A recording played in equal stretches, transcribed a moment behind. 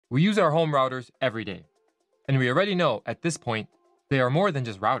We use our home routers every day, and we already know at this point they are more than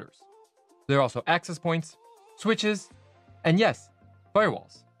just routers. They're also access points, switches, and yes,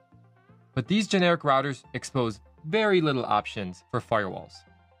 firewalls. But these generic routers expose very little options for firewalls.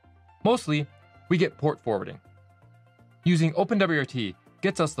 Mostly, we get port forwarding. Using OpenWrt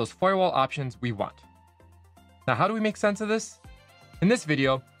gets us those firewall options we want. Now, how do we make sense of this? In this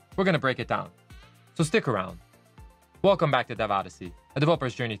video, we're going to break it down. So stick around. Welcome back to Dev Odyssey, a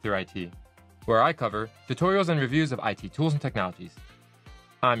developer's journey through IT, where I cover tutorials and reviews of IT tools and technologies.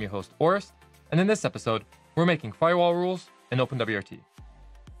 I'm your host, Orest, and in this episode, we're making firewall rules in OpenWrt.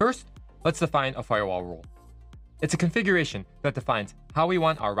 First, let's define a firewall rule. It's a configuration that defines how we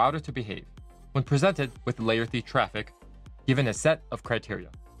want our router to behave when presented with layer 3 traffic, given a set of criteria.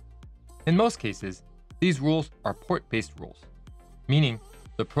 In most cases, these rules are port-based rules, meaning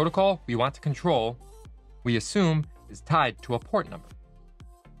the protocol we want to control, we assume, is tied to a port number.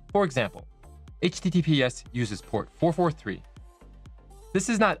 For example, HTTPS uses port 443. This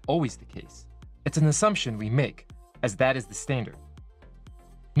is not always the case. It's an assumption we make, as that is the standard.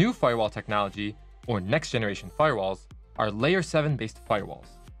 New firewall technology, or next-generation firewalls, are layer 7-based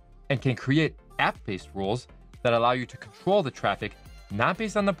firewalls, and can create app-based rules that allow you to control the traffic not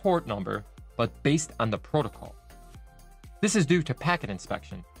based on the port number, but based on the protocol. This is due to packet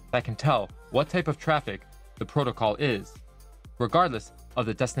inspection that can tell what type of traffic the protocol is, regardless of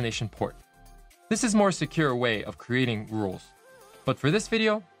the destination port. This is a more secure way of creating rules, but for this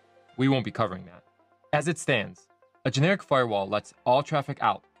video, we won't be covering that. As it stands, a generic firewall lets all traffic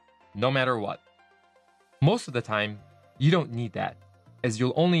out, no matter what. Most of the time, you don't need that, as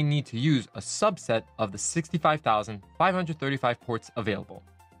you'll only need to use a subset of the 65,535 ports available.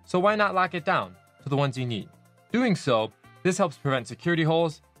 So why not lock it down to the ones you need? Doing so, this helps prevent security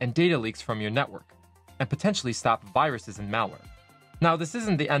holes and data leaks from your network, and potentially stop viruses and malware. Now, this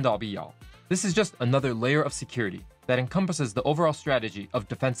isn't the end-all be-all. This is just another layer of security that encompasses the overall strategy of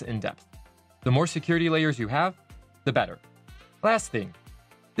defense in depth. The more security layers you have, the better. Last thing,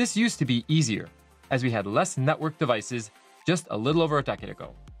 this used to be easier, as we had less network devices just a little over a decade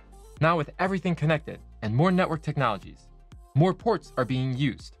ago. Now, with everything connected and more network technologies, more ports are being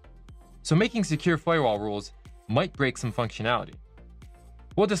used. So making secure firewall rules might break some functionality.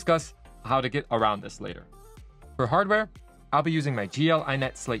 We'll discuss how to get around this later. For hardware, I'll be using my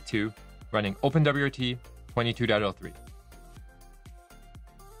GL.iNet Slate 2 running OpenWrt 22.03.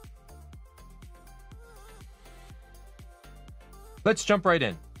 Let's jump right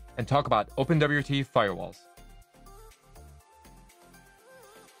in and talk about OpenWrt firewalls.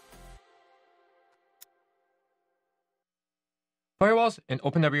 Firewalls in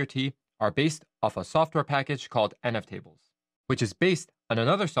OpenWrt are based off a software package called nftables, which is based on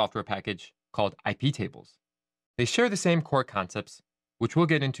another software package called iptables. They share the same core concepts, which we'll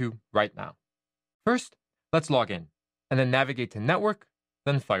get into right now. First, let's log in, and then navigate to Network,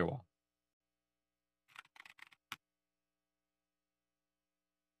 then Firewall.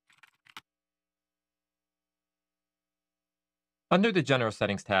 Under the General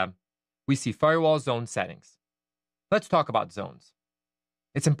Settings tab, we see Firewall Zone Settings. Let's talk about zones.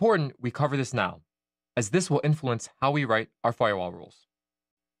 It's important we cover this now, as this will influence how we write our firewall rules.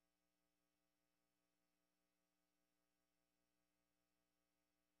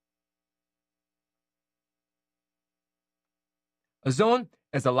 A zone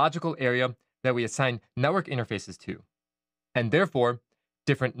is a logical area that we assign network interfaces to, and therefore,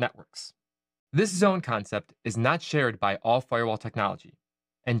 different networks. This zone concept is not shared by all firewall technology,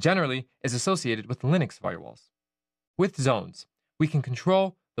 and generally is associated with Linux firewalls. With zones, we can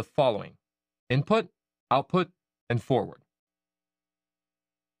control the following: input, output, and forward.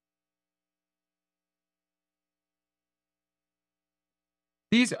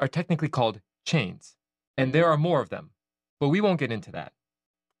 These are technically called chains, and there are more of them, but we won't get into that.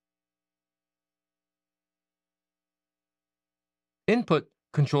 Input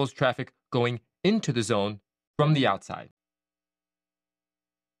controls traffic going into the zone from the outside.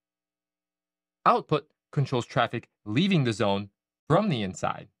 Output controls traffic leaving the zone from the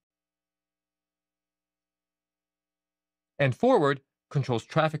inside. And forward controls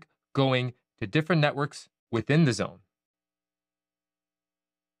traffic going to different networks within the zone.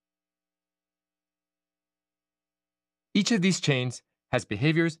 Each of these chains has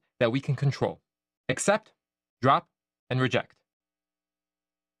behaviors that we can control: accept, drop, and reject.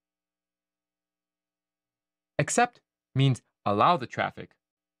 Accept means allow the traffic.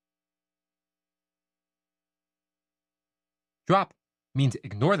 Drop means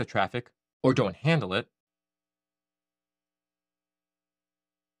ignore the traffic or don't handle it.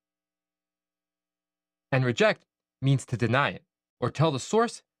 And reject means to deny it or tell the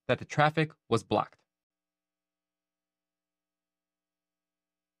source that the traffic was blocked.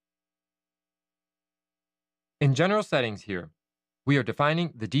 In general settings here, we are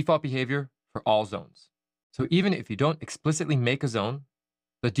defining the default behavior for all zones. So even if you don't explicitly make a zone,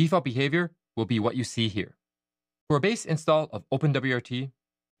 the default behavior will be what you see here. For a base install of OpenWrt,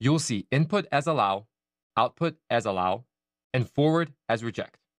 you'll see input as allow, output as allow, and forward as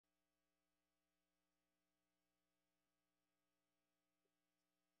reject.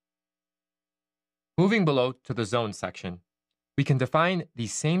 Moving below to the zone section, we can define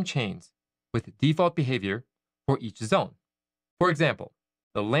these same chains with default behavior for each zone. For example,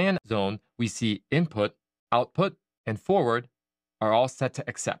 the LAN zone, we see input, output, and forward are all set to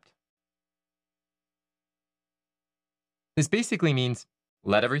accept. This basically means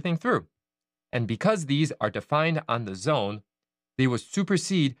let everything through. And because these are defined on the zone, they will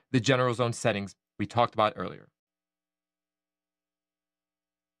supersede the general zone settings we talked about earlier.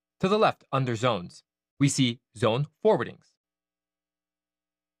 To the left, under zones, we see zone forwardings.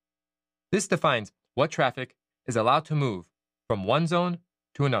 This defines what traffic is allowed to move from one zone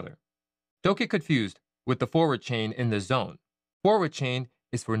to another. Don't get confused with the forward chain in the zone. Forward chain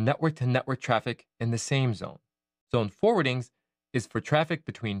is for network-to-network traffic in the same zone. Zone forwardings is for traffic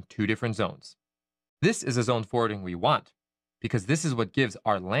between two different zones. This is a zone forwarding we want, because this is what gives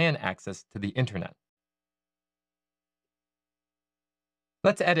our LAN access to the internet.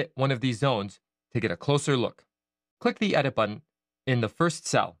 Let's edit one of these zones to get a closer look. Click the Edit button in the first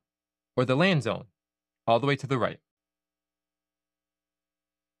cell, or the LAN zone, all the way to the right.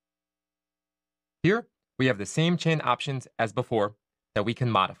 Here, we have the same chain options as before that we can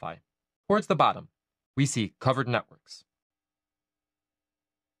modify. Towards the bottom, we see Covered Networks.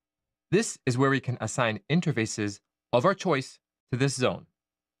 This is where we can assign interfaces of our choice to this zone.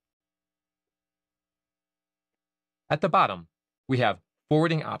 At the bottom, we have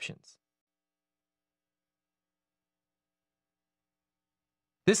forwarding options.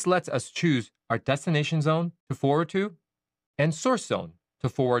 This lets us choose our destination zone to forward to and source zone to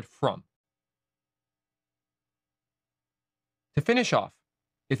forward from. To finish off,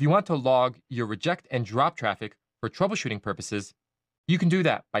 if you want to log your reject and drop traffic for troubleshooting purposes, you can do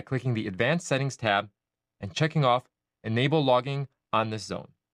that by clicking the Advanced Settings tab and checking off Enable Logging on this zone.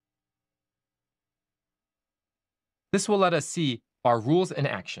 This will let us see our rules in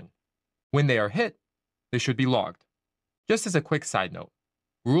action. When they are hit, they should be logged. Just as a quick side note,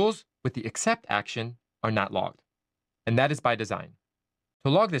 rules with the accept action are not logged, and that is by design.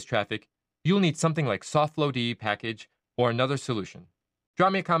 To log this traffic, you'll need something like SoftFlowD package or another solution.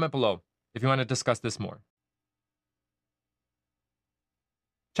 Drop me a comment below if you want to discuss this more.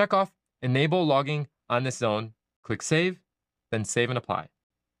 Check off Enable Logging on this zone, click Save, then Save and Apply.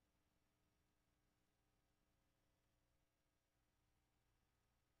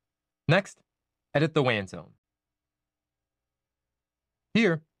 Next, edit the WAN zone.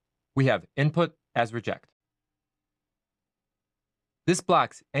 Here, we have Input as Reject. This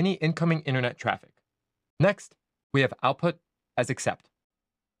blocks any incoming internet traffic. Next, we have Output as Accept.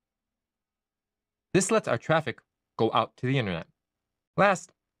 This lets our traffic go out to the internet.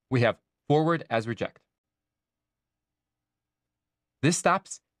 Last, we have Forward as Reject. This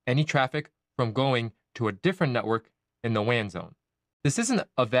stops any traffic from going to a different network in the WAN zone. This isn't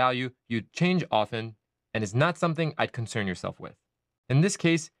a value you'd change often and is not something I'd concern yourself with. In this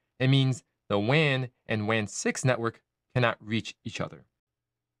case, it means the WAN and WAN 6 network cannot reach each other.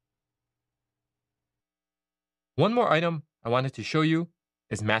 One more item I wanted to show you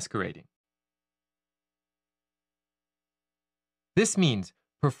is masquerading. This means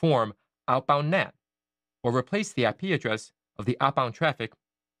perform outbound NAT, or replace the IP address of the outbound traffic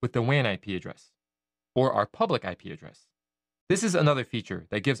with the WAN IP address, or our public IP address. This is another feature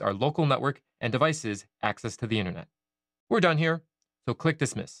that gives our local network and devices access to the internet. We're done here, so click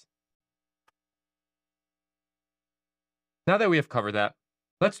Dismiss. Now that we have covered that,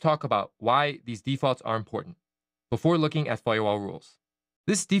 let's talk about why these defaults are important before looking at firewall rules.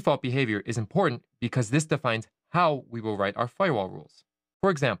 This default behavior is important because this defines how we will write our firewall rules. For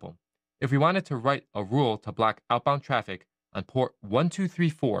example, if we wanted to write a rule to block outbound traffic on port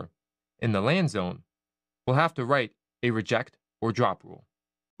 1234 in the LAN zone, we'll have to write a reject or drop rule.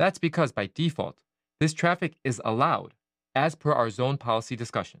 That's because by default, this traffic is allowed as per our zone policy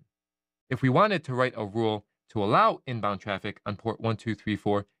discussion. If we wanted to write a rule to allow inbound traffic on port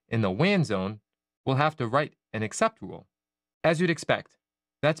 1234 in the WAN zone, we'll have to write an accept rule. As you'd expect,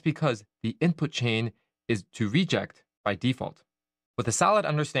 that's because the input chain is to reject by default. With a solid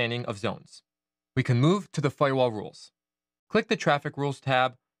understanding of zones, we can move to the firewall rules. Click the Traffic Rules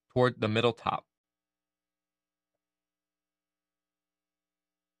tab toward the middle top.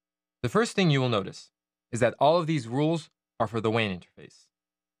 The first thing you will notice is that all of these rules are for the WAN interface.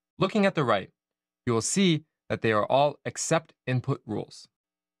 Looking at the right, you will see that they are all except input rules.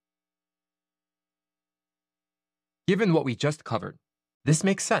 Given what we just covered, this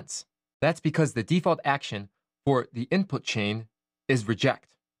makes sense. That's because the default action for the input chain is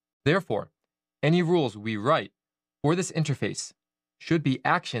reject. Therefore, any rules we write for this interface should be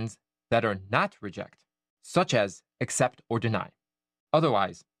actions that are not reject, such as accept or deny.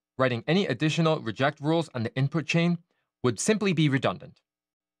 Otherwise, writing any additional reject rules on the input chain would simply be redundant.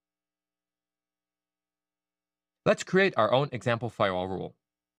 Let's create our own example firewall rule.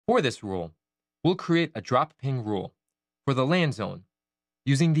 For this rule, we'll create a drop ping rule for the LAN zone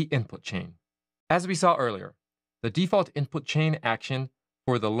using the input chain. As we saw earlier, the default input chain action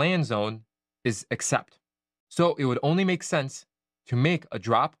for the LAN zone is accept, so it would only make sense to make a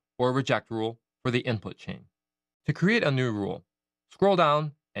drop or reject rule for the input chain. To create a new rule, scroll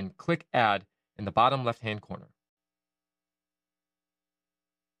down and click Add in the bottom left-hand corner.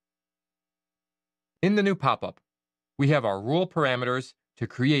 In the new pop-up, we have our rule parameters to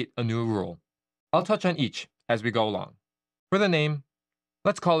create a new rule. I'll touch on each as we go along. For the name,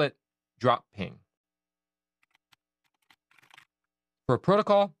 let's call it drop ping. For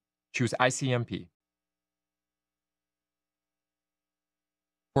protocol, choose ICMP.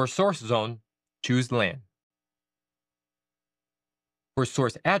 For source zone, choose LAN. For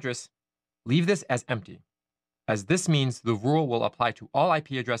source address, leave this as empty, as this means the rule will apply to all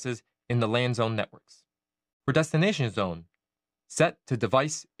IP addresses in the LAN zone networks. For destination zone, set to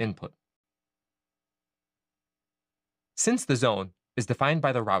device input. Since the zone is defined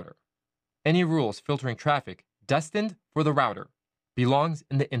by the router, any rules filtering traffic destined for the router belongs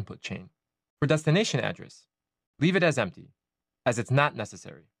in the input chain. For destination address, leave it as empty, as it's not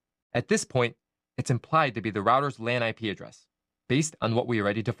necessary. At this point, it's implied to be the router's LAN IP address, based on what we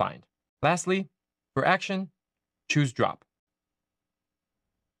already defined. Lastly, for action, choose drop.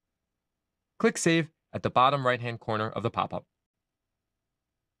 Click Save at the bottom right-hand corner of the pop-up.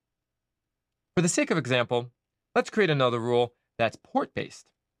 For the sake of example, let's create another rule that's port-based.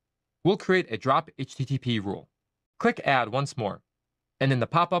 We'll create a drop HTTP rule. Click Add once more, and in the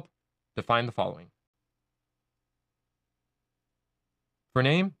pop-up, define the following. For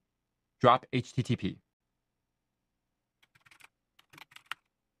name, drop HTTP.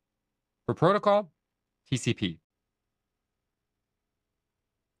 For protocol, TCP.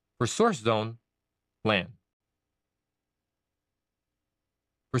 For source zone, LAN.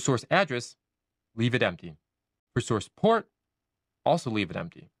 For source address, leave it empty. For source port, also leave it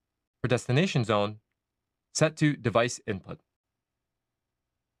empty. For destination zone, set to device input.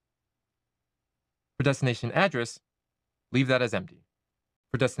 For destination address, leave that as empty.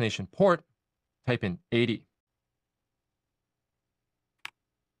 For destination port, type in 80.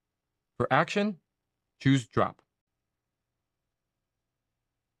 For action, choose drop.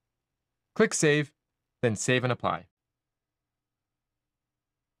 Click Save, then save and apply.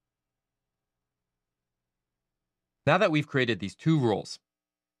 Now that we've created these two rules,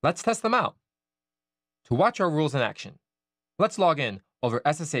 let's test them out. To watch our rules in action, let's log in over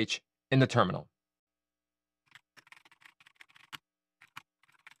SSH in the terminal.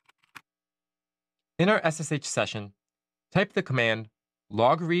 In our SSH session, type the command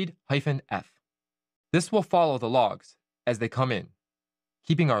logread-f. This will follow the logs as they come in,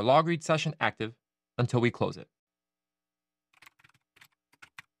 keeping our logread session active until we close it.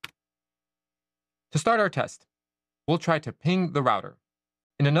 To start our test, we'll try to ping the router.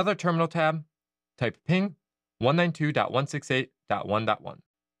 In another terminal tab, type ping 192.168.1.1.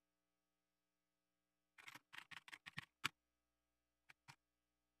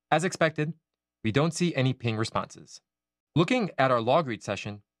 As expected, we don't see any ping responses. Looking at our logread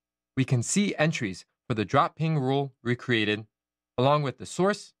session, we can see entries for the drop ping rule recreated, along with the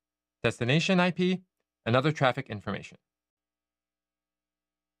source, destination IP, and other traffic information.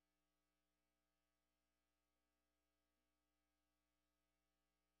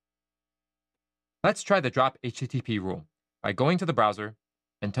 Let's try the drop HTTP rule by going to the browser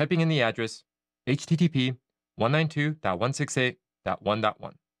and typing in the address http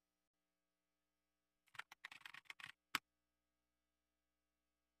 192.168.1.1.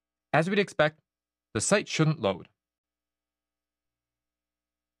 As we'd expect, the site shouldn't load.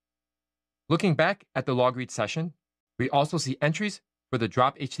 Looking back at the logread session, we also see entries for the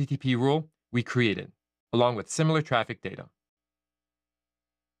drop HTTP rule we created, along with similar traffic data.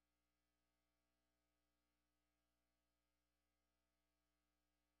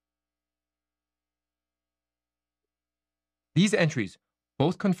 These entries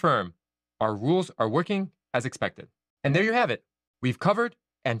both confirm our rules are working as expected. And there you have it. We've covered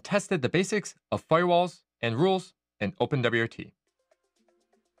and tested the basics of firewalls and rules in OpenWrt.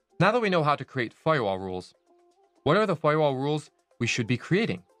 Now that we know how to create firewall rules, what are the firewall rules we should be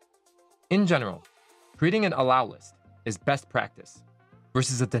creating? In general, creating an allow list is best practice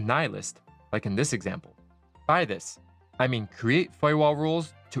versus a deny list, like in this example. By this, I mean create firewall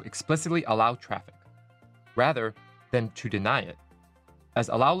rules to explicitly allow traffic, rather than to deny it, as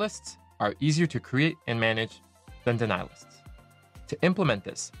allow lists are easier to create and manage than deny lists. To implement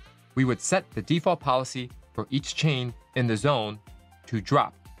this, we would set the default policy for each chain in the zone to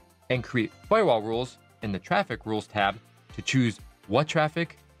drop and create firewall rules in the traffic rules tab to choose what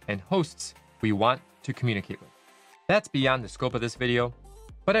traffic and hosts we want to communicate with. That's beyond the scope of this video,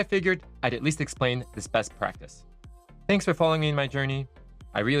 but I figured I'd at least explain this best practice. Thanks for following me in my journey.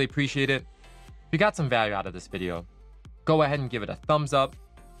 I really appreciate it. If you got some value out of this video, go ahead and give it a thumbs up.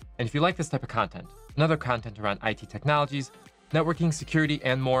 And if you like this type of content, and other content around IT technologies, networking, security,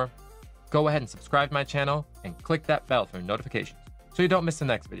 and more, go ahead and subscribe to my channel and click that bell for notifications so you don't miss the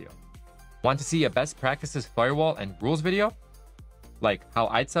next video. Want to see a best practices firewall and rules video? Like how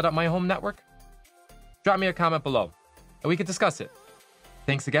I'd set up my home network? Drop me a comment below and we can discuss it.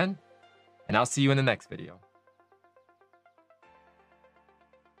 Thanks again, and I'll see you in the next video.